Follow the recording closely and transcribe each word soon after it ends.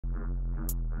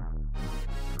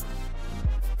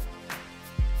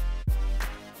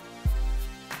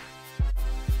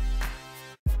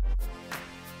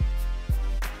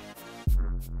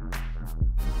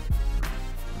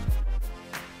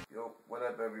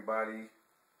up, everybody?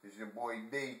 It's your boy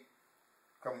D,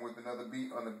 coming with another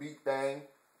beat on the beat thing.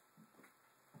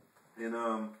 And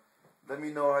let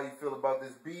me know how you feel about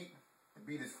this beat. The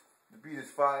beat is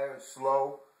fire, it's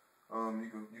slow. You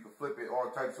can flip it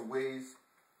all types of ways.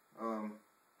 You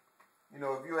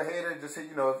know, if you're a hater, just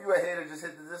hit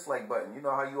the dislike button. You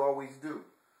know how you always do.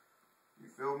 You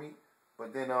feel me?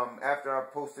 But then after I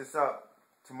post this up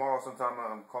tomorrow, sometime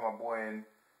I'm call my boy and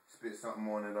spit something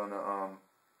on it on the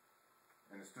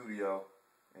in the studio,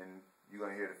 and you're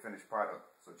gonna hear the finished product.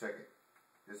 So check it.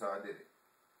 This is how I did it.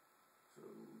 So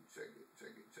check it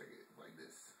like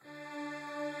this.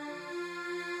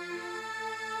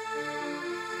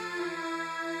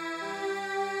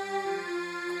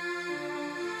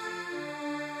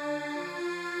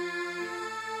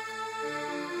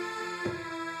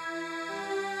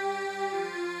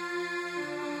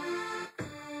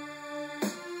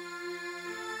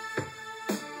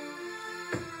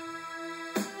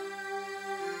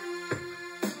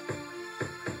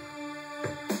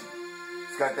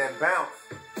 It's got that bounce.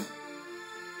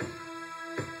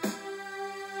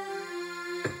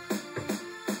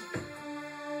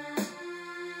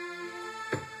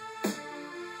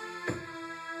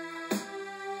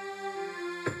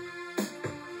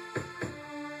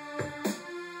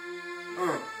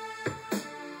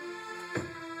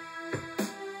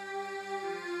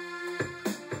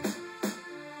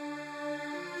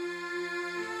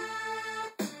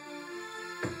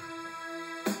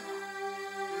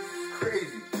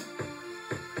 Crazy.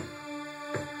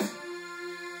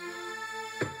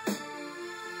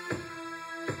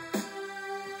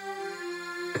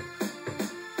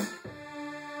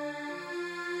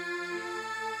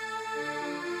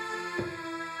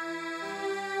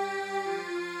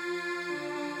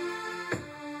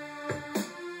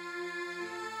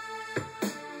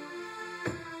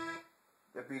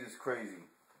 That beat is crazy.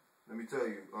 Let me tell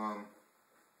you.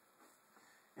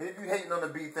 And if you hating on the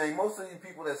beat thing, most of these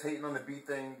people that's hating on the beat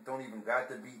thing don't even got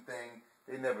the beat thing.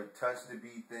 They never touched the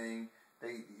beat thing.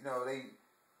 They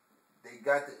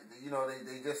got the,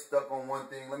 they just stuck on one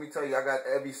thing. Let me tell you, I got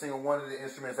every single one of the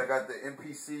instruments. I got the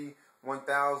MPC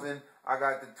 1000. I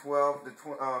got the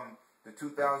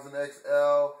 2000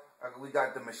 XL. We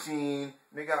got the machine.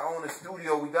 Nigga, I own a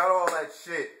studio. We got all that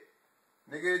shit.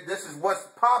 Nigga, this is what's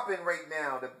popping right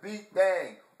now. The beat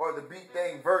thing or the beat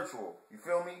thing virtual. You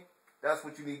feel me? That's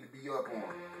what you need to be up on.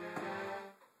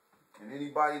 And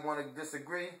anybody want to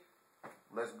disagree?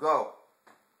 Let's go.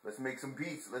 Let's make some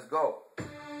beats. Let's go.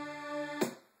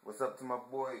 What's up to my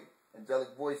boy,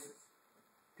 Angelic Voices?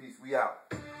 Peace, we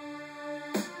out. I'm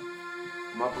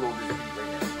uploading this beat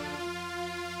right now.